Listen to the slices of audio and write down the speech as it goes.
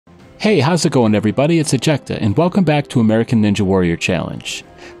Hey, how's it going everybody? It's Ejecta, and welcome back to American Ninja Warrior Challenge.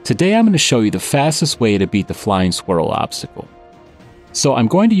 Today I'm going to show you the fastest way to beat the Flying Squirrel obstacle. So I'm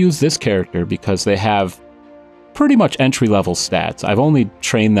going to use this character because they have pretty much entry-level stats. I've only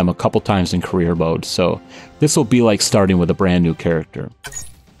trained them a couple times in career mode, so this will be like starting with a brand new character.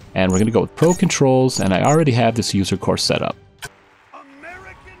 And we're going to go with Pro Controls, and I already have this user course set up.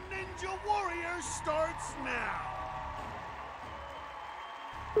 American Ninja Warrior starts now!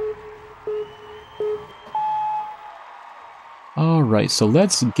 Alright, so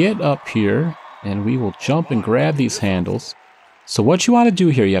let's get up here, and we will jump and grab these handles. So what you want to do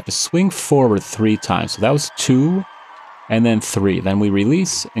here, you have to swing forward 3 times. So that was 2, and then 3. Then we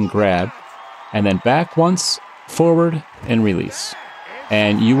release and grab, and then back once, forward, and release.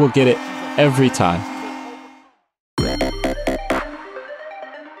 And you will get it every time.